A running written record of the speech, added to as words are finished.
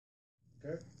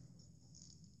Okay.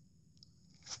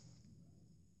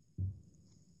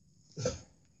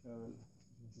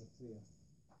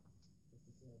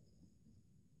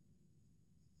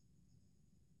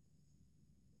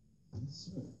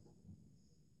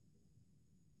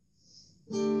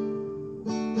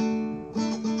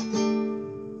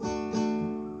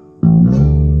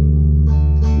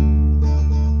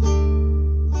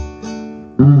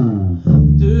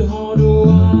 Du har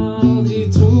då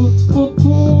aldrig trott på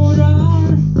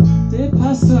tårar. Det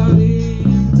passar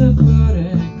inte för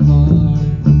en karl.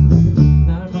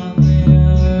 När man är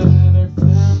över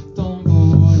 15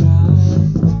 vårar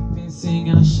finns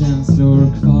inga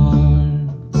känslor kvar.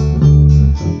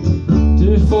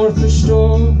 Du får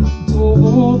förstå, 2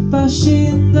 våta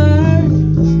kinder,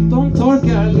 de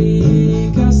torkar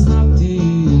lika snabbt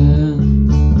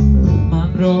igen. Man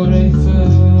rör dig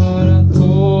för att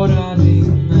tårar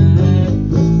rinner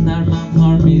när man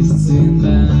har mist sin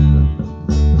vän.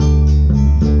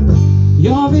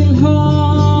 Jag vill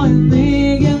ha en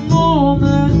egen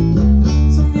måne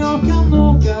som jag kan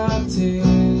åka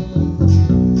till,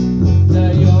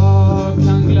 där jag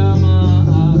kan glömma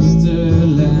att du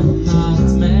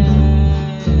lämnat mig.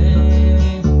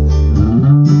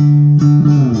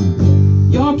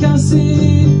 Jag kan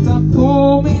sitta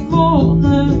på min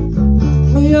måne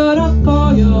och göra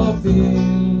vad jag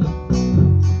vill.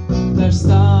 Där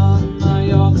stannar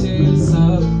jag tills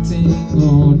allting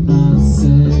ordnar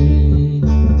sig.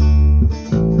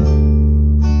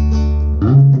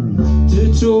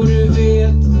 Du tror du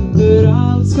vet hur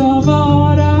allt ska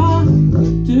vara.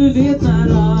 Du vet när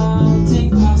allting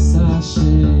passar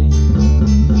sig.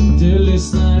 Du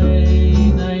lyssnar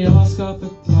ej när jag ska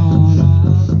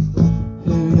förklara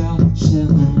hur jag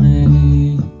känner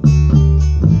mig.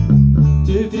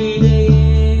 Du bryr dig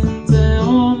inte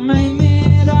om mig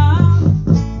mera,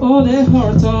 och det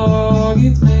har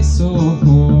tagit mig så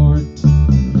hårt.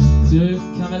 Du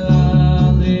kan väl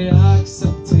aldrig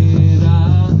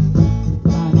acceptera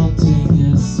när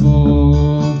någonting är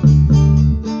svårt.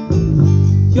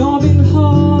 Jag vill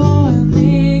ha en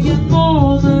egen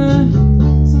måne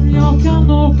som jag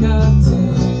kan åka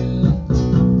till,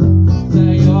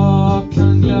 där jag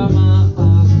kan glömma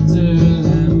att du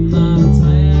lämnat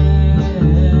mig.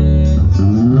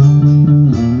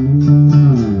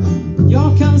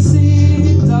 Jag kan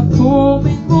sitta på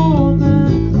min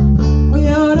måne och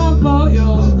göra vad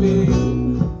jag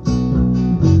vill.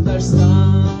 Där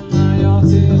stannar jag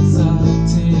tills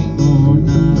allting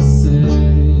ordnar sig.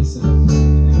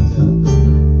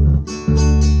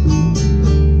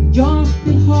 Jag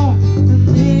vill ha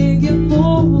en egen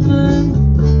måne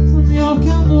som jag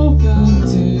kan åka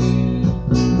till,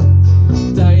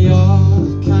 där jag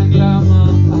kan glömma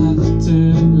att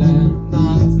du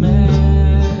lämnat mig.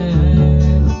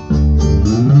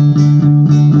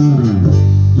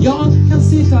 Jag kan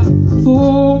sitta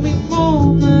på min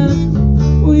måne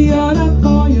och göra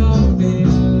vad jag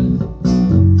vill.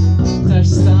 Där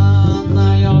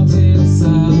stannar jag tills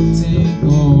allting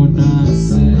ordnar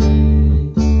sig.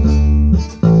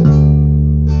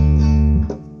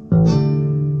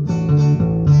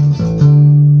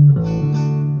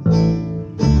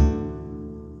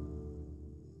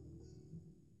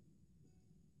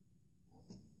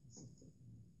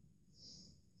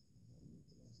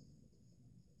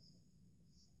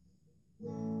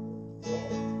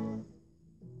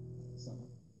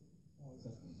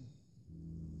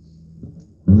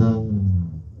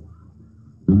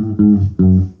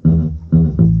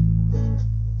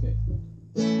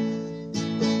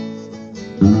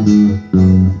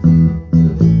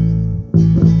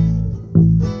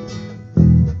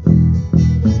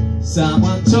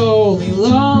 Someone told me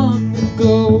long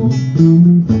ago,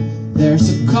 there's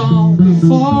a calm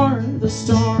before the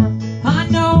storm. I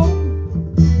know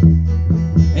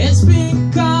it's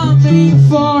been coming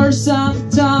for some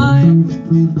time.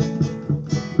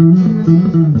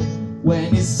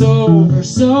 When it's over,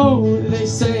 so they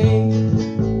say,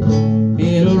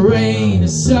 it'll rain a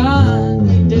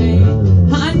sunny day.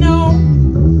 I know,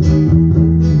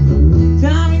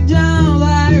 coming down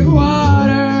like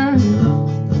water.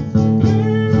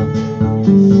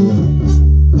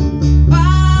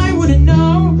 I wouldn't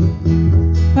know.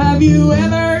 Have you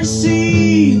ever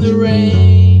seen the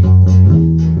rain?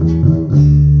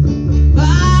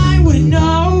 I wouldn't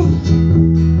know.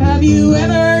 Have you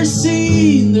ever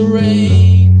seen the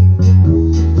rain?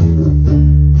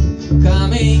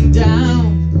 Coming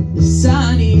down a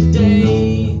sunny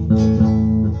day.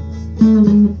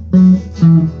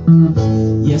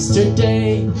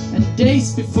 Yesterday and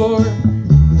days before,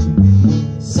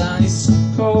 sun is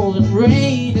cold and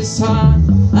rain is hot.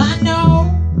 I know,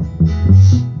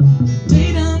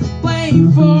 didn't play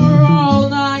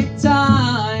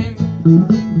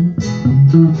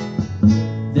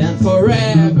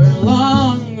forever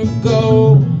long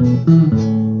ago.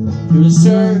 You'll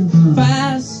surf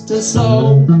fast and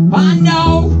slow. I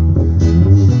know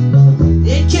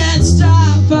it can't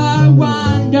stop, I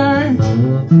wonder.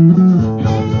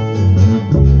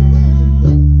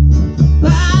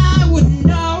 I wouldn't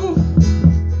know.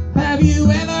 Have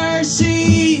you ever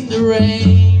seen the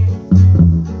rain?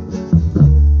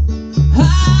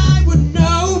 I wouldn't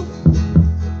know.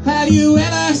 Have you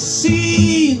ever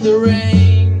seen the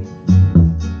rain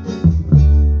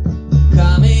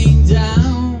coming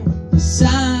down a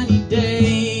sunny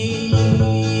day?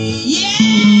 Yeah,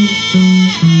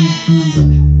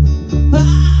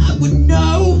 I wouldn't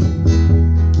know.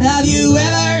 Have you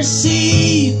ever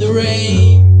seen the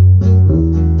rain?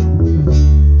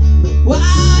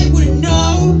 I wouldn't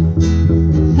know.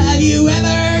 Have you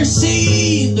ever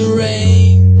seen the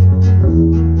rain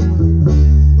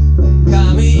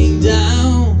coming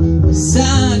down a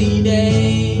sunny day?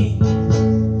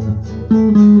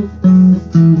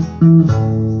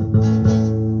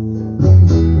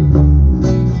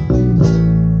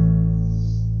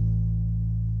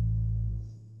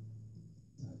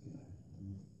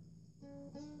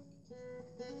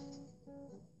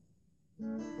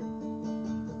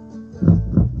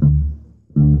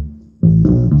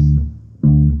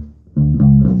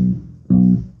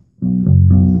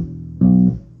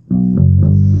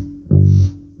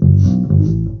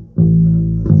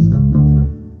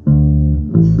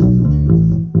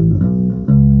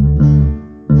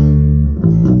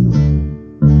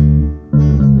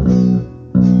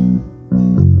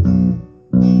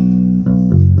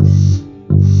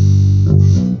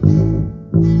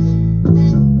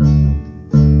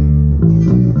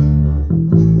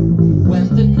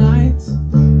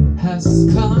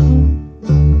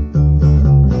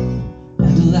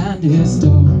 Is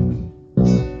dark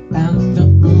and the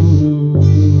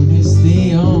moon is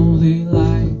the only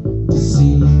light to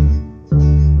see.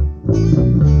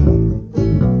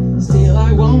 Still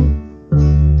I won't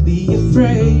be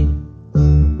afraid.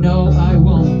 No, I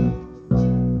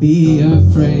won't be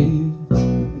afraid.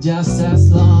 Just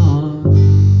as long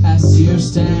as you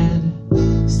stand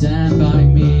by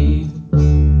me.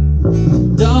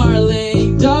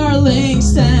 Darling, darling,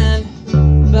 stand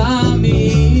by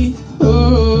me.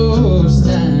 Oh,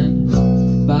 stand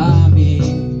by me.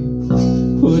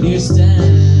 Would you stand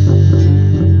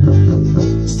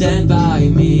by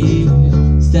me,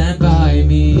 stand by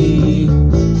me.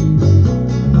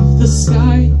 If the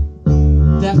sky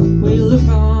that we look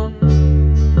on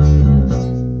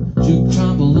should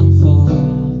crumble and fall,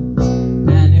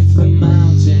 and if the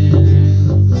mountain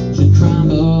should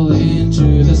crumble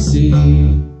into the sea,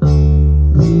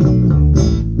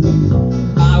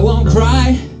 I won't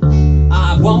cry,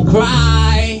 I won't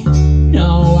cry,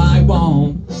 no I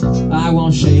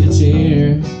won't shed a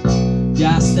tear.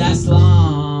 Just as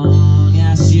long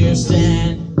as you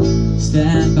stand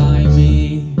by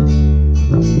me.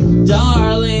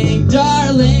 Darling,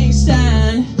 darling,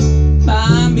 stand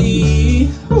by me.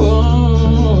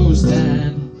 Oh,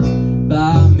 stand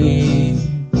by me.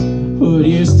 Would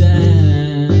you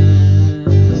stand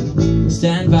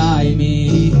by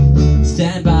me,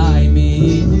 stand by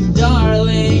me.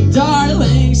 Darling,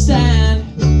 darling, stand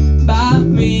by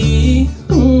me.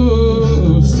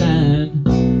 Ooh, stand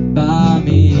by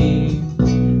me.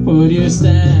 Would you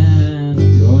stand?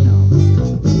 Oh no.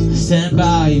 Stand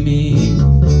by me,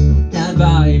 stand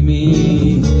by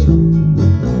me.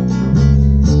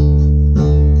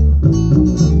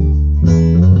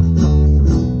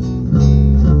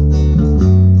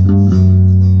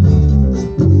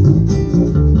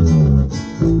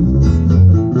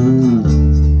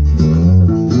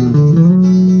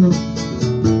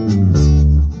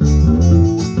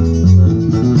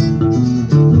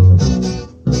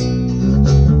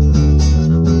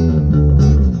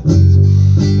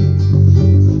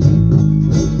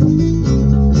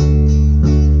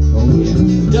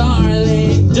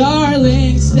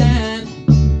 Darling, stand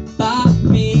by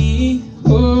me.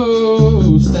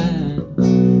 Oh,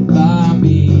 stand by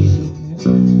me.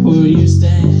 Will you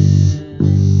stand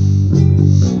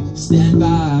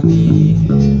by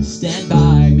me, stand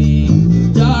by me.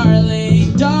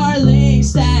 Darling, darling,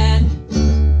 stand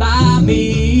by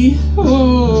me.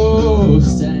 Oh,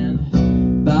 stand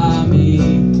by me.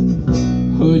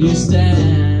 Would you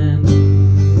stand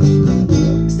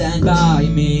by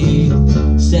me,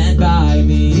 stand by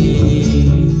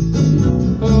me.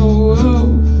 Oh,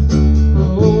 oh,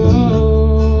 oh,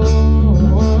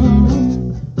 oh,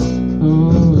 oh, oh,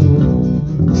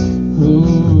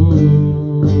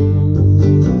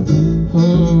 oh,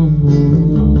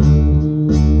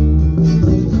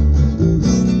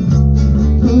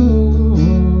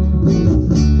 oh.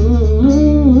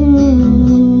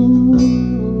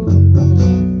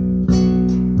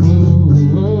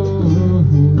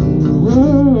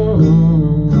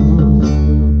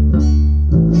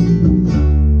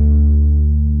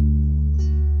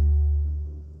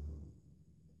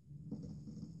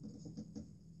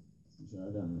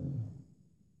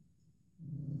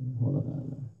 hålla där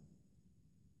eller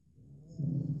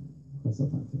skjutsa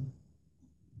tanken.